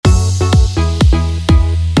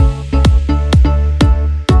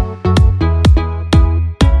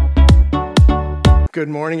Good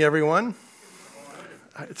morning, everyone.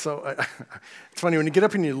 It's funny when you get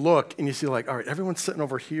up and you look and you see all right, everyone's sitting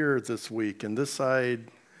over here this week, and this side,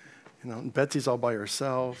 and Betsy's all by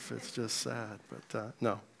herself. It's just sad, but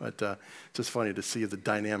it's just funny to see the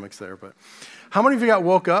dynamics there. But how many of you got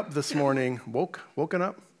woke up this morning? Woken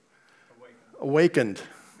up? Awakened.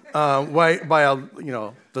 By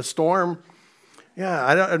the storm. Yeah,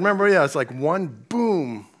 I remember. Yeah, it's like one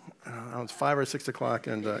boom. It was 5 or 6 o'clock,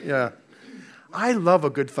 and I love a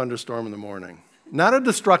good thunderstorm in the morning. Not a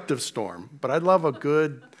destructive storm, but I love a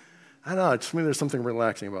good, I don't know, to me there's something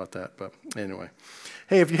relaxing about that. But anyway.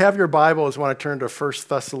 Hey, if you have your Bibles, want to turn to 1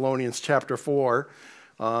 Thessalonians chapter 4,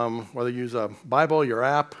 whether you use a Bible, your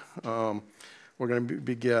app, we're going to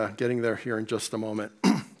be getting there here in just a moment.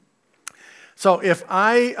 So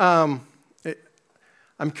I'm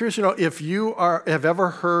curious to know if you have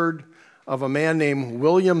ever heard of a man named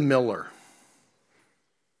William Miller.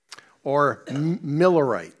 Or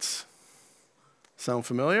Millerites. Sound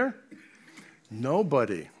familiar?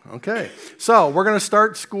 Nobody. Okay. So we're going to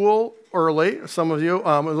start school early. Some of you,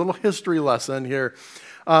 a little history lesson here.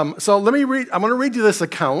 So let me read. I'm going to read you this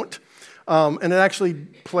account, and it actually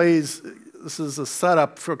plays. This is a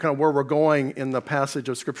setup for kind of where we're going in the passage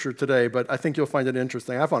of Scripture today. But I think you'll find it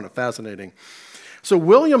interesting. I found it fascinating. So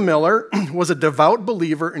William Miller was a devout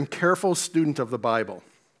believer and careful student of the Bible.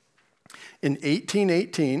 In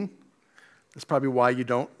 1818. That's probably why you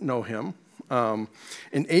don't know him. In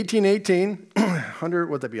 1818,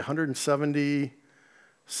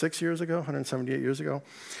 176 years ago, 178 years ago,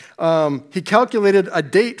 he calculated a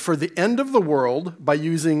date for the end of the world by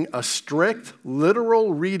using a strict,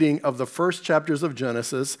 literal reading of the first chapters of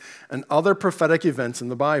Genesis and other prophetic events in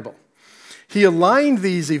the Bible. He aligned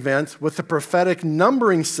these events with the prophetic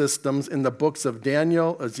numbering systems in the books of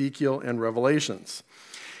Daniel, Ezekiel, and Revelations.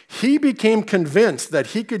 He became convinced that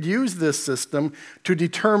he could use this system to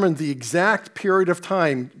determine the exact period of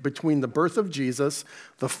time between the birth of Jesus,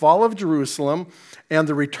 the fall of Jerusalem, and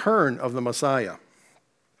the return of the Messiah.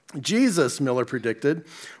 Jesus, Miller predicted,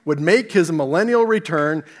 would make his millennial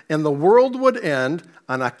return, and the world would end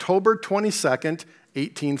on October 22nd,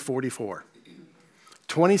 1844.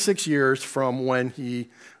 26 years from when he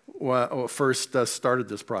first started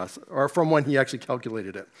this process, or from when he actually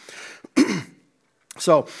calculated it.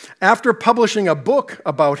 So after publishing a book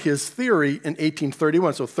about his theory in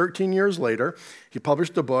 1831, so 13 years later, he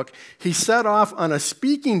published a book. He set off on a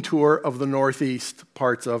speaking tour of the northeast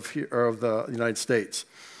parts of the United States.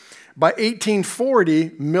 By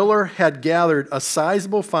 1840, Miller had gathered a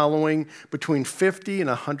sizable following between 50 and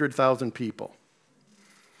 100,000 people.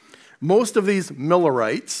 Most of these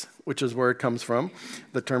Millerites, which is where it comes from,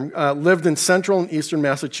 the term, lived in central and eastern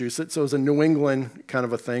Massachusetts, so it was a New England kind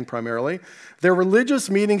of a thing primarily. Their religious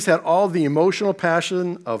meetings had all the emotional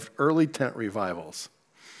passion of early tent revivals.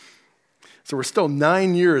 So we're still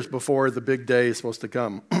 9 years before the big day is supposed to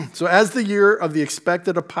come. So as the year of the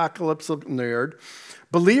expected apocalypse neared,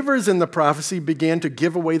 believers in the prophecy began to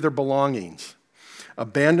give away their belongings,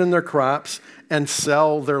 abandon their crops, and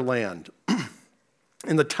sell their land.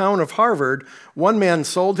 In the town of Harvard, one man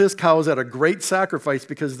sold his cows at a great sacrifice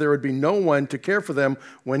because there would be no one to care for them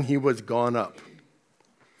when he was gone up.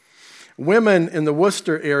 Women in the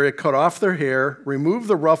Worcester area cut off their hair, removed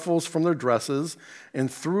the ruffles from their dresses, and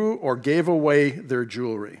threw or gave away their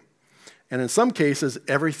jewelry. And in some cases,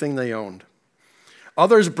 everything they owned.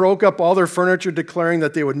 Others broke up all their furniture, declaring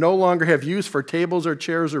that they would no longer have use for tables or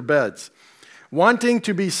chairs or beds. Wanting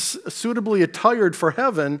to be suitably attired for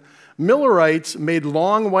heaven, Millerites made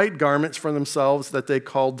long white garments for themselves that they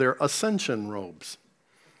called their ascension robes.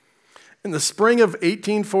 In the spring of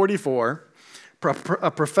 1844, a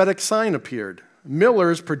prophetic sign appeared.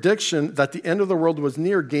 Miller's prediction that the end of the world was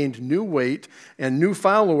near gained new weight and new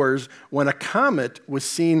followers when a comet was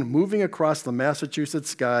seen moving across the Massachusetts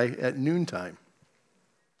sky at noontime.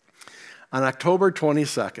 On October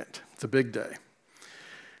 22nd, it's a big day,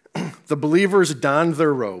 the believers donned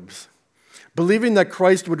their robes. Believing that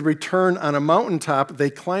Christ would return on a mountaintop, they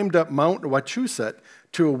climbed up Mount Wachusett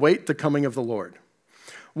to await the coming of the Lord.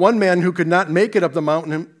 One man who could not make it up the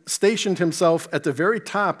mountain stationed himself at the very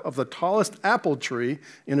top of the tallest apple tree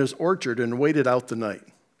in his orchard and waited out the night.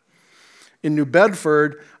 In New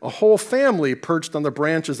Bedford, a whole family perched on the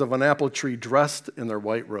branches of an apple tree dressed in their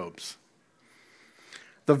white robes.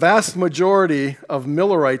 The vast majority of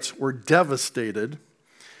Millerites were devastated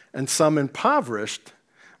and some impoverished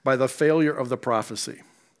by the failure of the prophecy.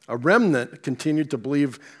 A remnant continued to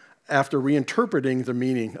believe after reinterpreting the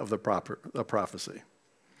meaning of the prophecy.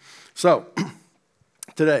 So,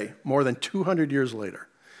 today, more than 200 years later,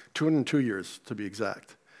 202 years to be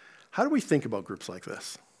exact, how do we think about groups like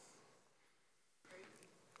this?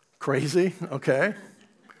 Crazy? Okay.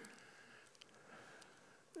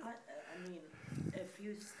 I mean, if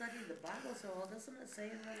you study the Bible so well, doesn't it say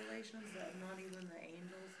in Revelations that not even the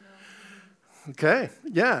angels know? Okay,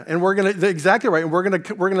 yeah, and exactly right, and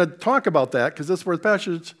we're gonna talk about that because this is where the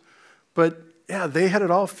passage, but yeah, they had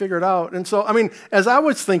it all figured out. And so, I mean, as I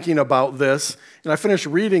was thinking about this, and I finished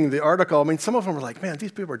reading the article, I mean, some of them were like, man,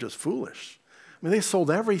 these people are just foolish. I mean, they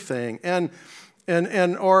sold everything,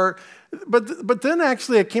 but then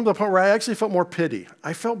actually it came to the point where I actually felt more pity.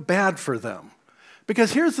 I felt bad for them.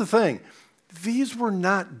 Because here's the thing, these were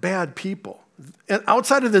not bad people. And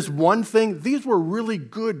outside of this one thing, these were really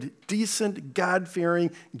good, decent,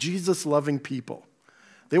 God-fearing, Jesus-loving people.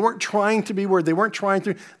 They weren't trying to be weird.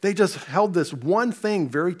 They just held this one thing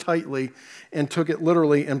very tightly and took it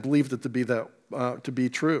literally and believed it to be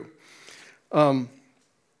true.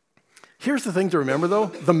 Here's the thing to remember, though.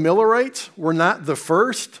 The Millerites were not the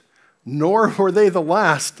first, nor were they the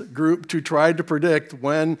last group to try to predict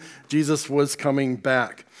when Jesus was coming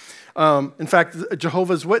back. In fact,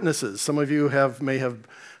 Jehovah's Witnesses, some of you may have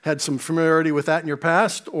had some familiarity with that in your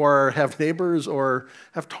past, or have neighbors, or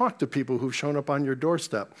have talked to people who've shown up on your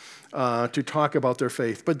doorstep to talk about their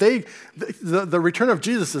faith. But the return of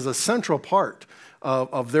Jesus is a central part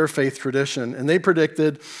of their faith tradition, and they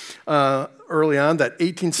predicted early on that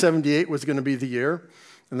 1878 was going to be the year,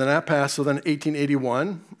 and then that passed, so then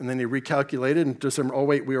 1881, and then they recalculated, and just said, oh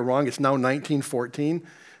wait, we were wrong, it's now 1914,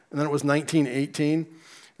 and then it was 1918, and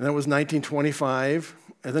then it was 1925,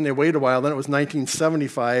 and then they waited a while, then it was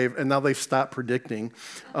 1975, and now they've stopped predicting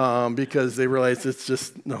because they realized it's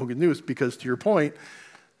just no good news, because to your point,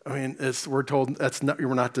 I mean, we're told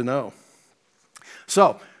we're not to know.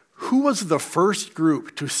 So, who was the first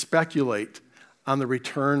group to speculate on the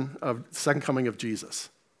return of second coming of Jesus?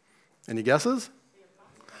 Any guesses?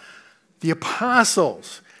 The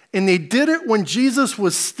apostles. And they did it when Jesus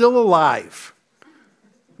was still alive.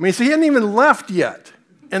 I mean, so he hadn't even left yet.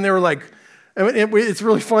 And they were like, I mean, it's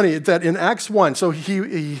really funny that in Acts 1, so he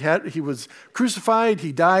was crucified,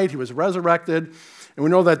 he died, he was resurrected, and we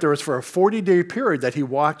know that there was for a 40-day period that he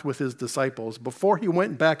walked with his disciples before he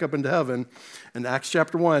went back up into heaven. In Acts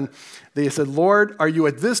chapter 1, they said, Lord, are you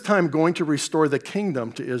at this time going to restore the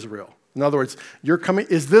kingdom to Israel? In other words, you're coming,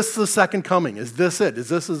 is this the second coming? Is this it? Is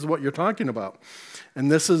this what you're talking about? And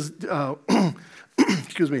this is,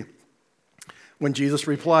 excuse me, when Jesus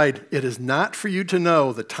replied, it is not for you to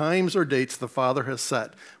know the times or dates the Father has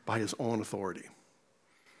set by his own authority.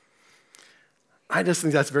 I just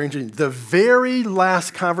think that's very interesting. The very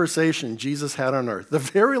last conversation Jesus had on earth, the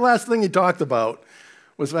very last thing he talked about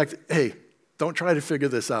was the fact, hey, don't try to figure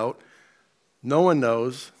this out. No one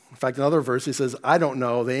knows. In fact, another verse, he says, I don't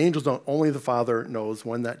know. The angels don't. Only the Father knows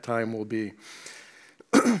when that time will be.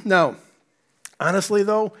 Now, honestly,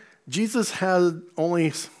 though, Jesus had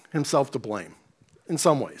only himself to blame in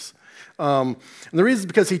some ways. And the reason is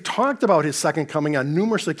because he talked about his second coming on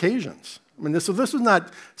numerous occasions. I mean, this was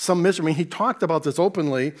not some mystery. I mean, he talked about this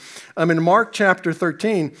openly. In Mark chapter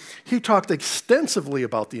 13, he talked extensively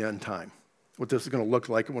about the end time, what this is going to look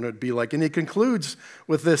like and what it would be like. And he concludes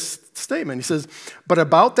with this statement. He says, but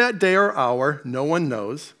about that day or hour, no one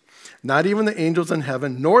knows, not even the angels in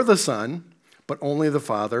heaven, nor the Son, but only the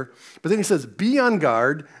Father. But then he says, be on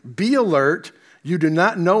guard, be alert. You do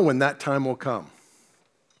not know when that time will come.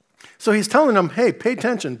 So he's telling them, hey, pay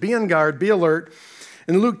attention, be on guard, be alert.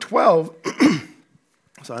 In Luke 12,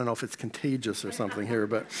 so I don't know if it's contagious or something here,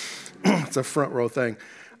 but it's a front row thing.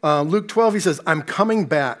 Luke 12, he says, I'm coming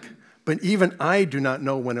back, but even I do not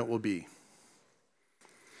know when it will be.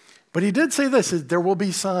 But he did say this, there will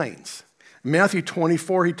be signs. In Matthew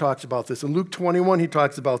 24, he talks about this. In Luke 21, he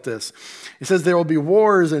talks about this. He says there will be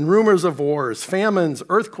wars and rumors of wars, famines,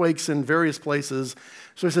 earthquakes in various places.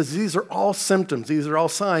 So he says these are all symptoms. These are all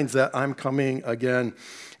signs that I'm coming again.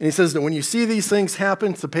 And he says that when you see these things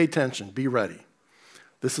happen, to pay attention, be ready.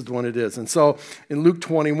 This is when it is. And so in Luke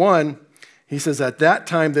 21, he says at that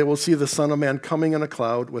time they will see the Son of Man coming in a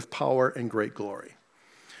cloud with power and great glory.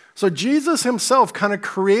 So Jesus himself kind of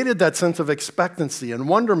created that sense of expectancy and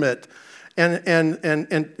wonderment and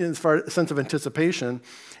as far as a sense of anticipation.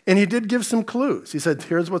 And he did give some clues. He said,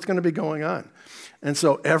 here's what's going to be going on. And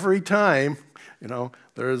so every time,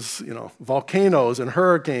 there's, volcanoes and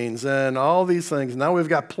hurricanes and all these things. Now we've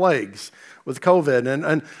got plagues with COVID.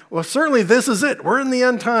 And well, certainly this is it. We're in the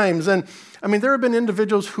end times. And I mean, there have been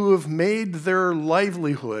individuals who have made their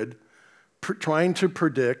livelihood trying to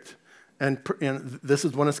predict, and this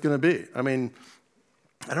is when it's going to be. I mean,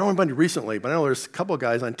 I don't know anybody recently, but I know there's a couple of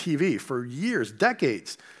guys on TV for years,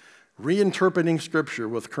 decades, reinterpreting Scripture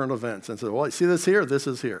with current events and said, well, you see this here? This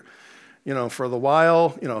is here. for the while,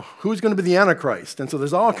 who's going to be the Antichrist? And so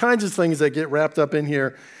there's all kinds of things that get wrapped up in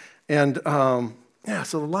here. And so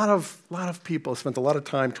a lot of people spent a lot of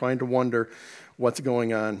time trying to wonder what's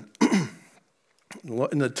going on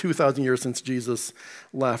in the 2,000 years since Jesus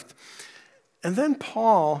left. And then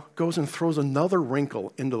Paul goes and throws another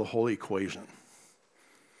wrinkle into the whole equation.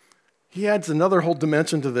 He adds another whole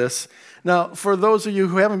dimension to this. Now, for those of you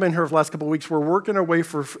who haven't been here for the last couple of weeks, we're working our way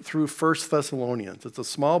through 1 Thessalonians. It's a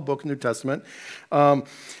small book in the New Testament. Paul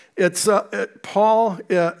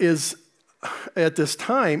is, at this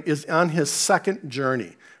time, is on his second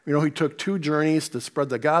journey. He took 2 journeys to spread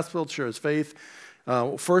the gospel, share his faith.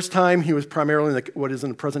 First time, he was primarily in what is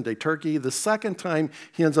in present-day Turkey. The second time,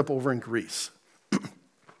 he ends up over in Greece.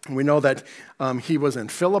 We know that he was in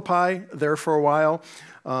Philippi there for a while,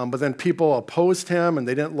 but then people opposed him, and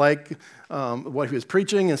they didn't like what he was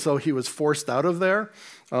preaching, and so he was forced out of there.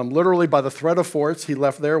 Literally by the threat of force, he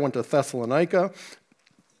left there, went to Thessalonica,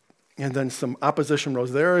 and then some opposition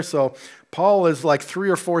rose there. So Paul is like 3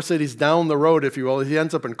 or 4 cities down the road, if you will. He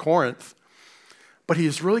ends up in Corinth. But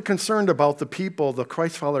he's really concerned about the people, the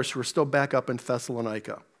Christ followers who are still back up in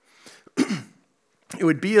Thessalonica. It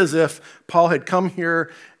would be as if Paul had come here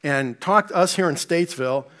and talked to us here in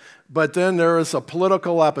Statesville, but then there was a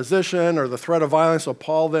political opposition or the threat of violence, so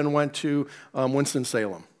Paul then went to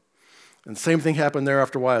Winston-Salem. And the same thing happened there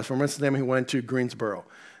after a while. From Winston-Salem, he went to Greensboro.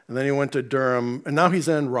 And then he went to Durham, and now he's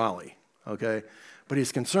in Raleigh, okay? But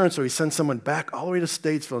he's concerned, so he sends someone back all the way to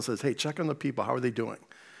Statesville and says, hey, check on the people. How are they doing?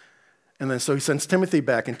 And then so he sends Timothy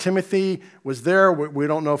back. And Timothy was there. We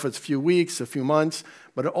don't know if it's a few weeks, a few months,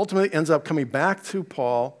 but it ultimately ends up coming back to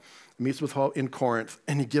Paul, meets with Paul in Corinth,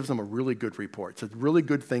 and he gives them a really good report. Says really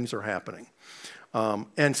good things are happening.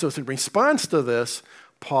 And so in response to this,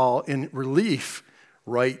 Paul, in relief,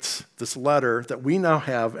 writes this letter that we now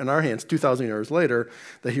have in our hands 2,000 years later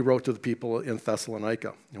that he wrote to the people in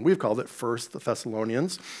Thessalonica. And we've called it 1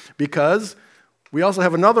 Thessalonians because we also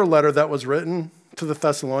have another letter that was written to the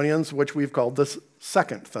Thessalonians, which we've called the 2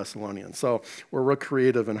 Thessalonians. So we're real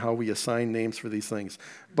creative in how we assign names for these things.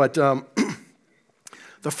 But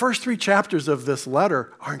the first 3 chapters of this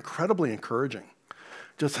letter are incredibly encouraging.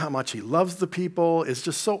 Just how much he loves the people is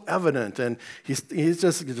just so evident, and he's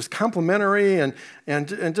just complimentary and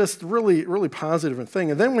just really, really positive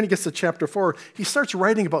thing. And then when he gets to chapter 4, he starts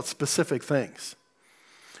writing about specific things.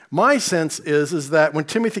 My sense is that when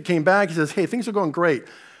Timothy came back, he says, hey, things are going great.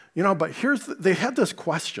 But they had this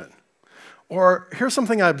question. Or here's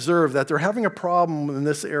something I observed, that they're having a problem in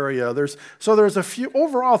this area. There's a few,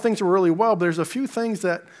 overall things were really well, but there's a few things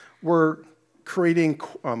that were creating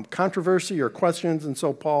controversy or questions, and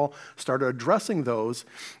so Paul started addressing those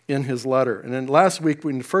in his letter. And then last week,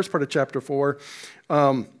 in the first part of chapter 4,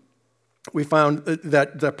 we found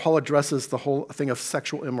that Paul addresses the whole thing of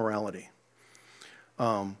sexual immorality.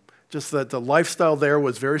 Just that the lifestyle there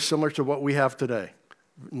was very similar to what we have today.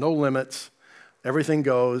 No limits, everything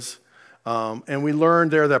goes. And we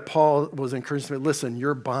learned there that Paul was encouraging me, listen,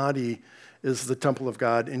 your body is the temple of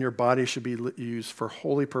God, and your body should be used for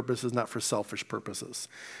holy purposes, not for selfish purposes.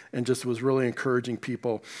 And just was really encouraging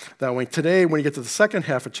people that way. Today, when you get to the second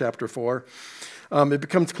half of chapter 4, it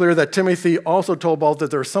becomes clear that Timothy also told Paul that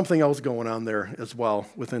there was something else going on there as well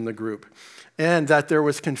within the group, and that there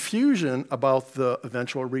was confusion about the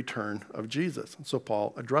eventual return of Jesus. And so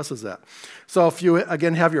Paul addresses that. So if you,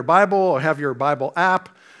 again, have your Bible or have your Bible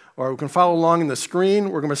app, or we can follow along in the screen,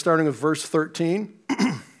 we're going to be starting with verse 13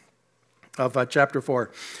 of chapter 4.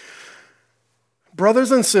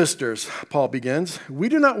 Brothers and sisters, Paul begins, we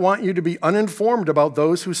do not want you to be uninformed about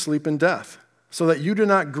those who sleep in death, so that you do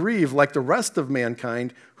not grieve like the rest of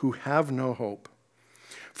mankind who have no hope.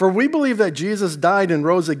 For we believe that Jesus died and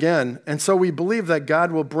rose again, and so we believe that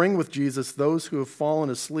God will bring with Jesus those who have fallen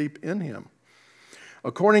asleep in him.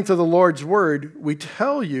 According to the Lord's word, we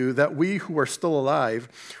tell you that we who are still alive,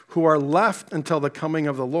 who are left until the coming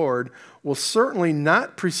of the Lord, will certainly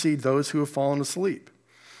not precede those who have fallen asleep.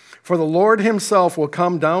 For the Lord himself will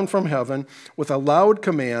come down from heaven with a loud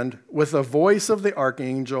command, with the voice of the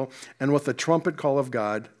archangel, and with the trumpet call of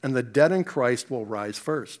God, and the dead in Christ will rise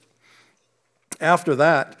first. After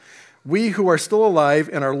that, we who are still alive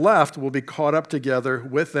and are left will be caught up together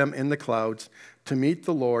with them in the clouds to meet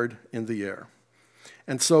the Lord in the air.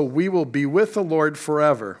 And so we will be with the Lord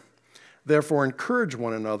forever. Therefore, encourage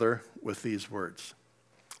one another with these words.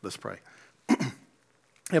 Let's pray.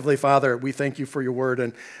 Heavenly Father, we thank you for your word,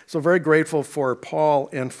 and so very grateful for Paul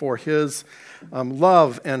and for his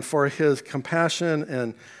love and for his compassion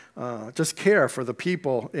and just care for the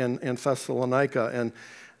people in Thessalonica. And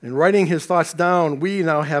in writing his thoughts down, we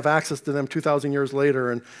now have access to them 2,000 years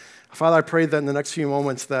later, and Father, I pray that in the next few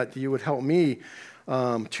moments that you would help me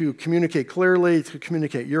to communicate clearly, to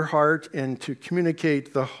communicate your heart, and to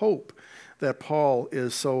communicate the hope that Paul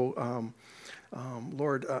is so,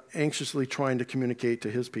 Lord, anxiously trying to communicate to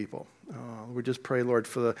his people. We just pray, Lord,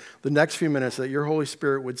 for the next few minutes that your Holy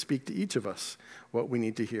Spirit would speak to each of us what we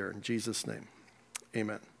need to hear. In Jesus' name,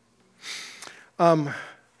 amen.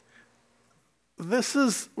 This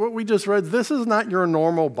is what we just read. This is not your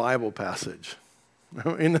normal Bible passage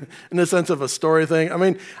in the sense of a story thing. I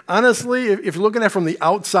mean, honestly, if you're looking at it from the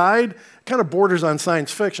outside, it kind of borders on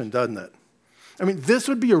science fiction, doesn't it? I mean, this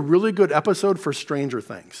would be a really good episode for Stranger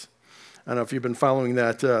Things. I don't know if you've been following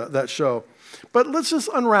that show. But let's just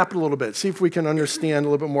unwrap it a little bit, see if we can understand a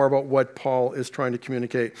little bit more about what Paul is trying to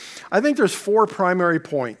communicate. I think there's 4 primary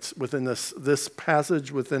points within this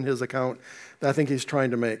passage, within his account, that I think he's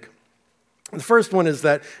trying to make. The first one is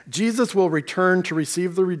that Jesus will return to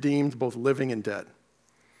receive the redeemed, both living and dead.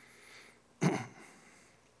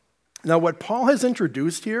 Now, what Paul has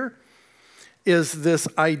introduced here is this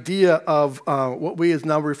idea of what we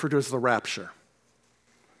now refer to as the rapture.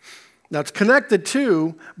 Now, it's connected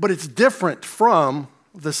to, but it's different from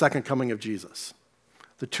the second coming of Jesus.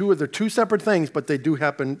 They're 2 separate things, but they do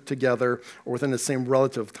happen together or within the same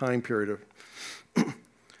relative time period.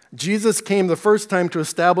 Jesus came the first time to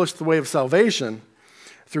establish the way of salvation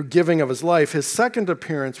through giving of his life. His second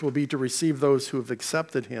appearance will be to receive those who have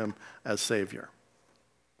accepted him as Savior.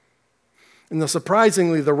 And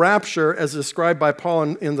surprisingly, the rapture, as described by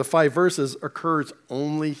Paul in the 5 verses, occurs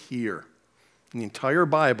only here. In the entire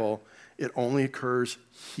Bible, it only occurs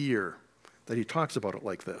here that he talks about it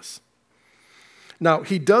like this. Now,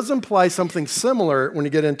 he does imply something similar when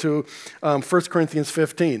you get into 1 Corinthians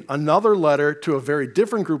 15, another letter to a very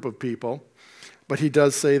different group of people, but he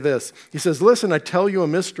does say this. He says, listen, I tell you a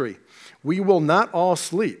mystery. We will not all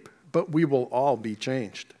sleep, but we will all be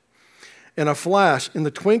changed. In a flash, in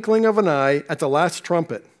the twinkling of an eye, at the last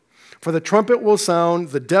trumpet. For the trumpet will sound,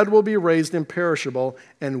 the dead will be raised imperishable,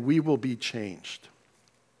 and we will be changed.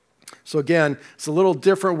 So again, it's a little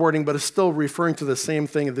different wording, but it's still referring to the same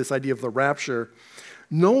thing, this idea of the rapture.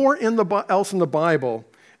 Nowhere else in the Bible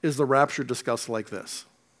is the rapture discussed like this.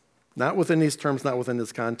 Not within these terms, not within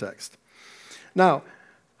this context. Now,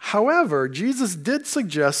 however, Jesus did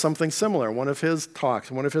suggest something similar in one of his talks,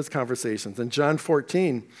 one of his conversations. In John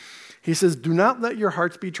 14, he says, do not let your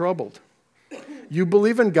hearts be troubled. You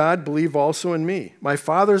believe in God, believe also in me. My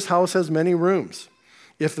Father's house has many rooms.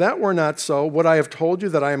 If that were not so, would I have told you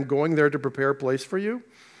that I am going there to prepare a place for you?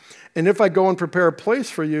 And if I go and prepare a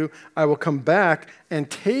place for you, I will come back and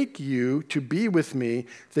take you to be with me,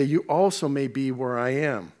 that you also may be where I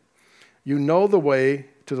am. You know the way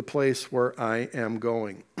to the place where I am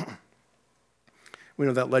going. We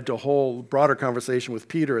know that led to a whole broader conversation with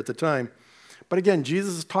Peter at the time. But again,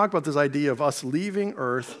 Jesus talked about this idea of us leaving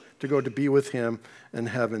earth to go to be with him in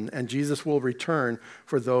heaven, and Jesus will return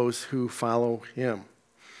for those who follow him.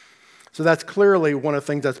 So that's clearly one of the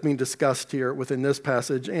things that's being discussed here within this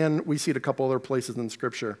passage, and we see it a couple other places in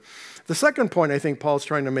Scripture. The second point I think Paul's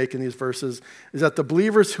trying to make in these verses is that the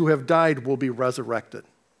believers who have died will be resurrected.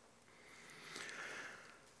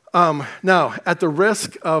 Now, at the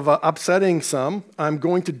risk of upsetting some, I'm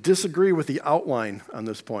going to disagree with the outline on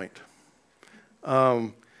this point.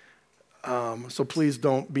 So please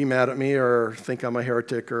don't be mad at me or think I'm a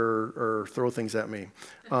heretic or throw things at me.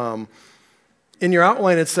 In your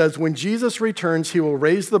outline, it says, when Jesus returns, he will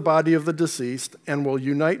raise the body of the deceased and will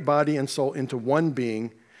unite body and soul into one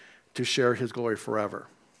being to share his glory forever.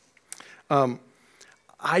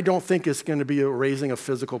 I don't think it's going to be a raising of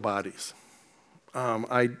physical bodies.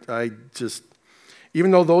 I just, even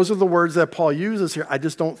though those are the words that Paul uses here, I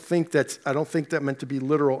don't think that meant to be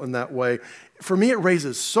literal in that way. For me, it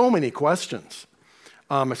raises so many questions,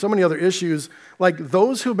 so many other issues, like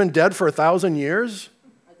those who've been dead for 1,000 years.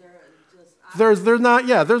 There's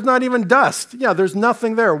not even dust. Yeah, there's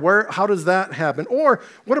nothing there. How does that happen? Or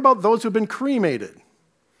what about those who've been cremated?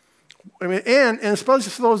 I mean, and especially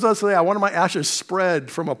for those of us say, I wanted my ashes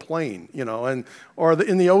spread from a plane, or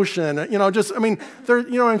in the ocean, you know what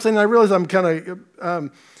I'm saying? I realize I'm kind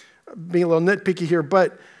of being a little nitpicky here,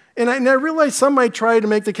 and I realize some might try to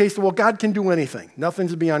make the case that, well, God can do anything.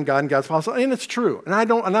 Nothing's beyond God and God's possible, and it's true. And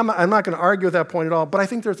I'm not going to argue with that point at all, but I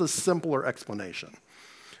think there's a simpler explanation.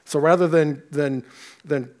 So rather than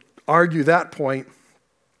argue that point,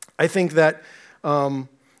 I think that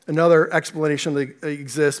another explanation that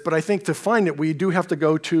exists, but I think to find it, we do have to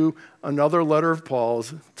go to another letter of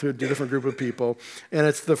Paul's to a different group of people, and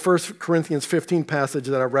it's the 1 Corinthians 15 passage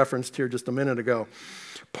that I referenced here just a minute ago.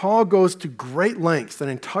 Paul goes to great lengths, an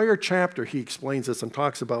entire chapter he explains this and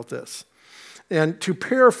talks about this. And to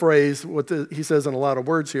paraphrase what he says in a lot of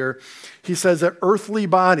words here, he says that earthly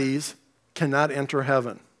bodies cannot enter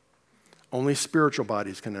heaven. Only spiritual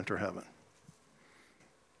bodies can enter heaven.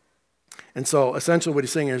 And so essentially what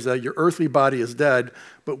he's saying is that your earthly body is dead,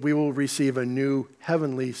 but we will receive a new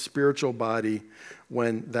heavenly spiritual body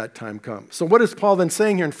when that time comes. So what is Paul then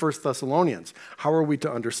saying here in 1 Thessalonians? How are we to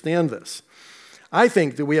understand this? I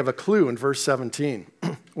think that we have a clue in verse 17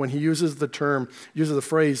 when he uses the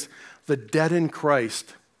phrase, the dead in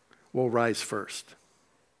Christ will rise first.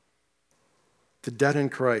 The dead in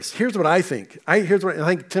Christ. Here's what I think. I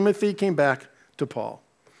think Timothy came back to Paul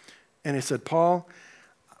and he said, Paul,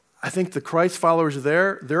 I think the Christ followers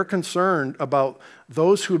they're concerned about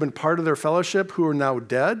those who have been part of their fellowship who are now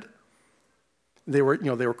dead. They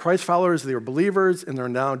were Christ followers, they were believers, and they're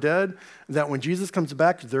now dead. That when Jesus comes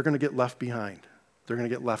back, they're going to get left behind. They're going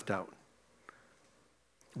to get left out.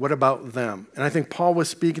 What about them? And I think Paul was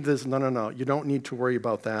speaking to this, no, you don't need to worry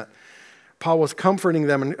about that. Paul was comforting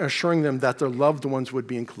them and assuring them that their loved ones would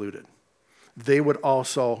be included. They would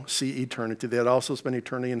also see eternity. They would also spend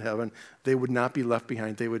eternity in heaven. They would not be left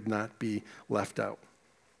behind. They would not be left out.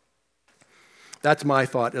 That's my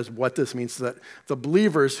thought as what this means, that the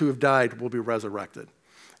believers who have died will be resurrected,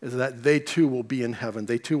 is that they too will be in heaven.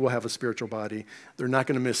 They too will have a spiritual body. They're not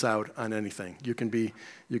going to miss out on anything. You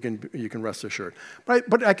can rest assured.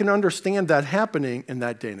 But I can understand that happening in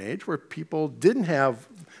that day and age where people didn't have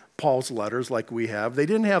Paul's letters like we have. They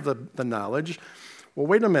didn't have the knowledge. Well,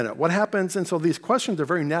 wait a minute. What happens? And so these questions are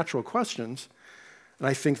very natural questions. And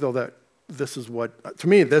I think, though, that this is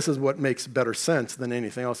what makes better sense than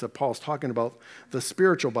anything else, that Paul's talking about the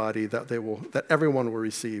spiritual body that everyone will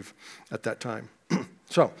receive at that time.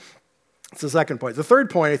 So, it's the second point. The third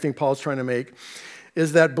point I think Paul's trying to make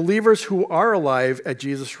is that believers who are alive at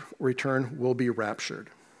Jesus' return will be raptured.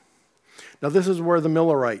 Now, this is where the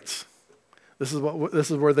Millerites, this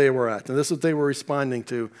is where they were at, and this is what they were responding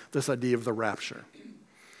to, this idea of the rapture.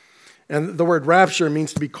 And the word rapture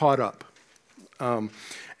means to be caught up.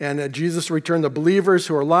 And at Jesus' return, the believers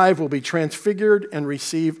who are alive will be transfigured and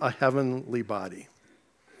receive a heavenly body.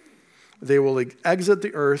 They will exit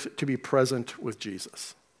the earth to be present with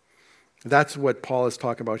Jesus. That's what Paul is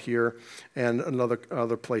talking about here and in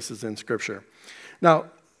other places in Scripture. Now,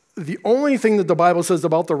 the only thing that the Bible says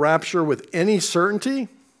about the rapture with any certainty,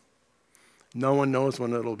 no one knows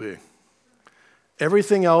when it'll be.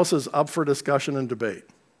 Everything else is up for discussion and debate,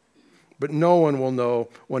 but no one will know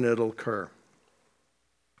when it'll occur.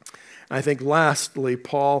 I think lastly,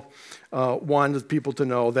 Paul wanted people to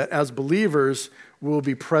know that as believers, we'll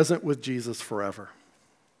be present with Jesus forever.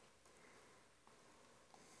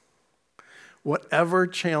 Whatever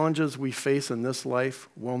challenges we face in this life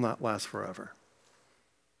will not last forever.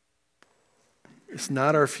 It's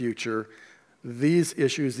not our future. These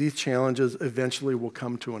issues, these challenges eventually will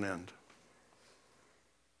come to an end.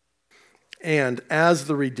 And as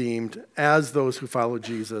the redeemed, as those who follow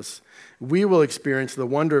Jesus, we will experience the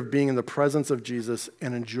wonder of being in the presence of Jesus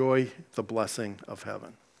and enjoy the blessing of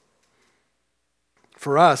heaven.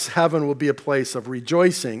 For us, heaven will be a place of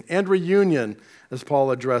rejoicing and reunion, as Paul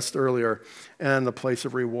addressed earlier, and the place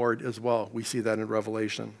of reward as well. We see that in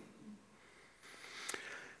Revelation.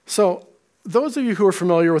 So, those of you who are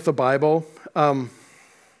familiar with the Bible, can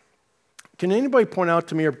anybody point out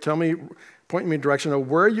to me or point me in a direction of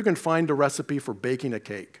where you can find a recipe for baking a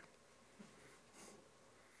cake?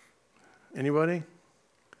 Anybody?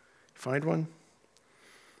 Find one?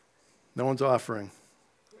 No one's offering.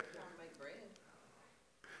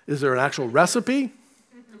 Is there an actual recipe?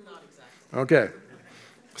 Not exactly. Okay.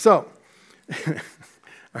 So,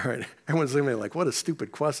 all right. Everyone's looking at me like, what a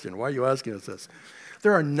stupid question. Why are you asking us this?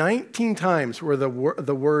 There are 19 times where the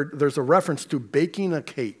word, there's a reference to baking a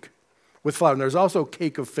cake with flour. And there's also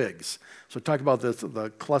cake of figs. So talk about this, the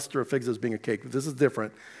cluster of figs as being a cake. This is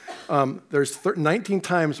different. There's 19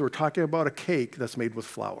 times we're talking about a cake that's made with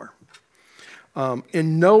flour.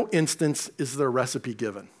 In no instance is there a recipe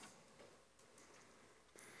given.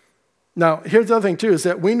 Now, here's the other thing, too, is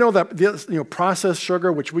that we know that this, processed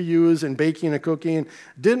sugar, which we use in baking and cooking,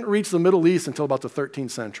 didn't reach the Middle East until about the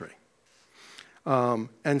 13th century.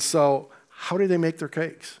 And so how did they make their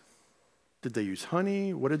cakes? Did they use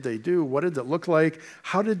honey? What did they do? What did it look like?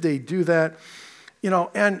 How did they do that?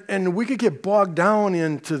 And we could get bogged down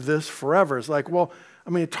into this forever. It's like, well,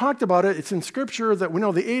 it talked about it. It's in Scripture that we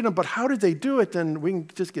know they ate them, but how did they do it? And we can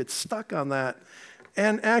just get stuck on that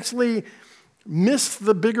and actually miss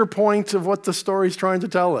the bigger point of what the story's trying to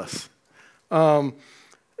tell us. That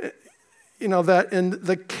and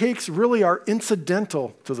the cakes really are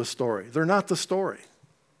incidental to the story. They're not the story.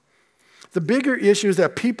 The bigger issue is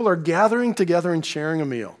that people are gathering together and sharing a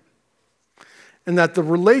meal. and that the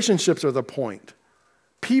relationships are the point.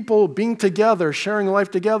 People being together, sharing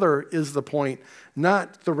life together is the point,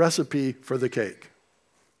 not the recipe for the cake.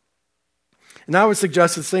 And I would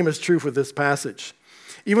suggest the same is true for this passage.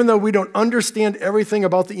 Even though we don't understand everything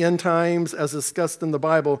about the end times as discussed in the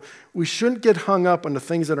Bible, we shouldn't get hung up on the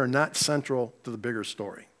things that are not central to the bigger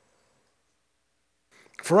story.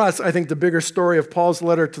 For us, I think the bigger story of Paul's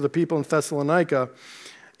letter to the people in Thessalonica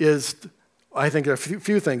is, I think, a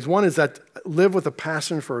few things. One is that live with a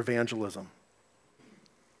passion for evangelism.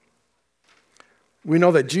 We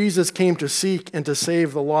know that Jesus came to seek and to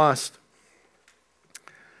save the lost.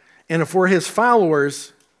 And if we're his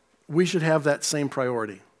followers, we should have that same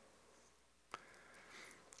priority.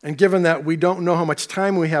 And given that we don't know how much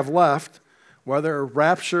time we have left, whether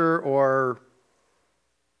rapture or,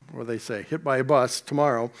 what do they say, hit by a bus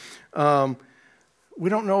tomorrow, we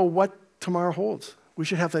don't know what tomorrow holds. We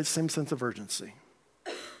should have that same sense of urgency.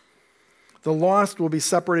 The lost will be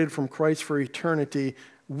separated from Christ for eternity.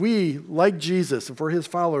 We, like Jesus, if we're his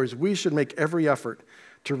followers, we should make every effort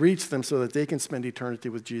to reach them so that they can spend eternity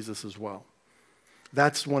with Jesus as well.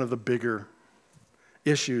 That's one of the bigger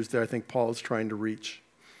issues that I think Paul is trying to reach.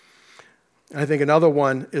 I think another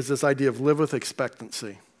one is this idea of live with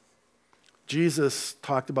expectancy. Jesus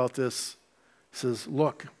talked about this. He says,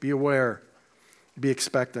 look, be aware, be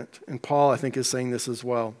expectant. And Paul, I think, is saying this as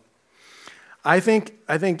well. I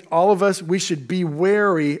think all of us, we should be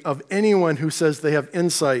wary of anyone who says they have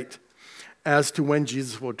insight as to when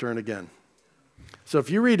Jesus will return again. So if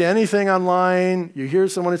you read anything online, you hear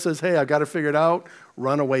someone that says, hey, I've got to figure it out,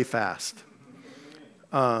 run away fast.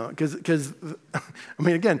 Because,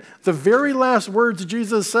 again, the very last words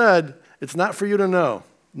Jesus said, it's not for you to know.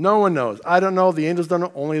 No one knows. I don't know. The angels don't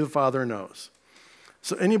know. Only the Father knows.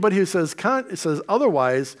 So anybody who says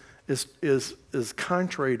otherwise is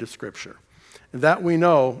contrary to Scripture. And that we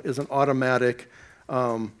know is an automatic,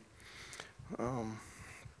 that's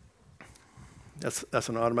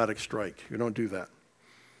an automatic strike. You don't do that.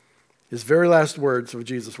 His very last words of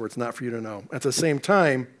Jesus were, it's not for you to know. At the same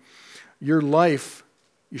time, your life,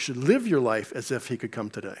 you should live your life as if he could come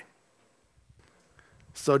today.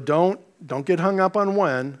 So don't get hung up on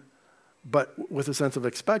when, but with a sense of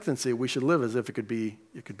expectancy, we should live as if it could be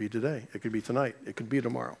today, it could be tonight, it could be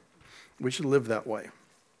tomorrow. We should live that way.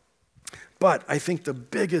 But I think the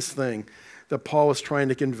biggest thing that Paul is trying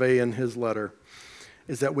to convey in his letter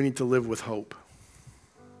is that we need to live with hope.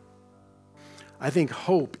 I think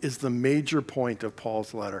hope is the major point of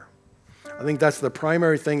Paul's letter. I think that's the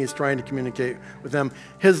primary thing he's trying to communicate with them.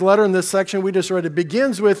 His letter in this section we just read, it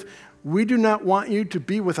begins with, we do not want you to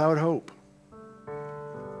be without hope.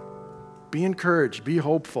 Be encouraged, be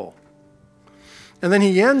hopeful. And then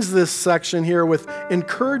he ends this section here with,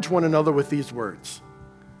 encourage one another with these words.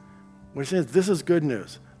 Which says, this is good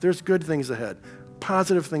news. There's good things ahead.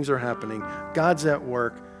 Positive things are happening. God's at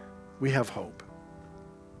work. We have hope.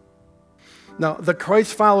 Now, the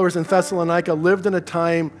Christ followers in Thessalonica lived in a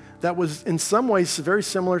time that was in some ways very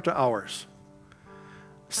similar to ours.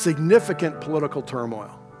 Significant political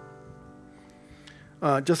turmoil.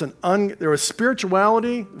 There was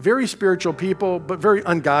spirituality, very spiritual people, but very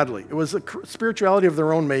ungodly. It was a spirituality of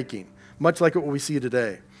their own making, much like what we see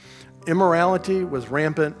today. Immorality was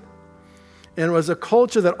rampant. And it was a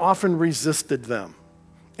culture that often resisted them.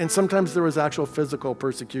 And sometimes there was actual physical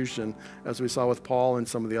persecution, as we saw with Paul and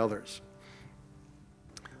some of the others.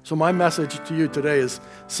 So my message to you today is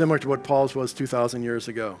similar to what Paul's was 2,000 years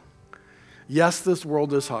ago. Yes, this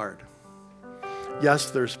world is hard.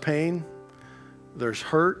 Yes, there's pain, there's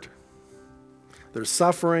hurt, there's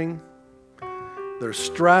suffering, there's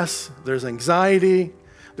stress, there's anxiety,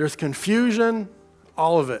 there's confusion,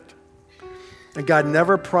 all of it. And God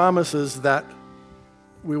never promises that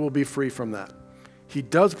we will be free from that. He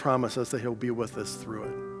does promise us that he'll be with us through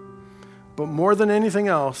it. But more than anything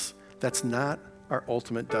else, that's not our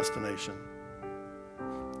ultimate destination.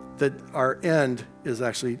 That our end is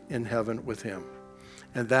actually in heaven with him.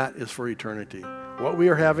 And that is for eternity. What we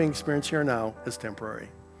are having experienced here now is temporary.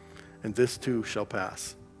 And this too shall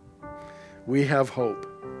pass. We have hope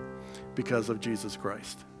because of Jesus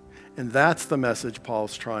Christ. And that's the message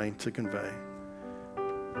Paul's trying to convey.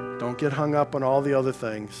 Don't get hung up on all the other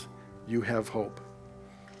things. You have hope.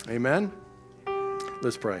 Amen?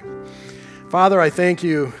 Let's pray. Father, I thank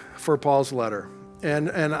you for Paul's letter.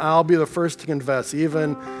 And I'll be the first to confess,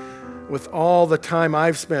 even with all the time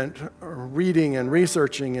I've spent reading and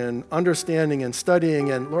researching and understanding and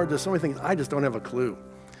studying, and Lord, there's so many things I just don't have a clue.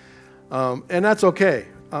 And that's okay,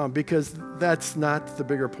 because that's not the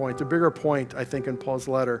bigger point. The bigger point, I think, in Paul's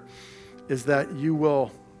letter is that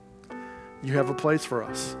you have a place for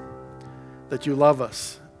us, that you love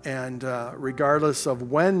us, And regardless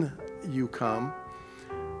of when you come,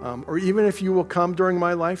 or even if you will come during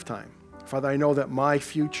my lifetime, Father, I know that my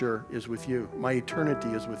future is with you. My eternity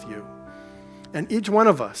is with you. And each one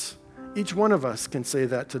of us can say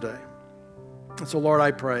that today. And so, Lord,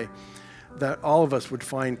 I pray that all of us would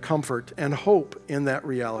find comfort and hope in that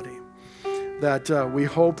reality. That we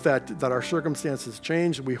hope that our circumstances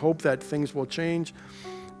change. We hope that things will change.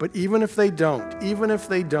 But even if they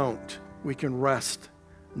don't, we can rest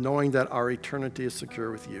knowing that our eternity is secure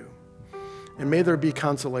with you. And may there be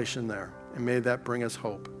consolation there. And may that bring us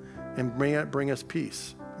hope. And may it bring us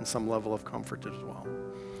peace and some level of comfort as well.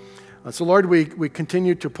 So, Lord, we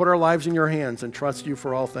continue to put our lives in your hands and trust you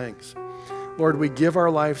for all things. Lord, we give our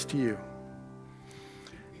lives to you.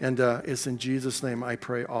 And it's in Jesus' name I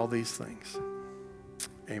pray all these things.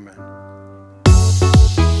 Amen.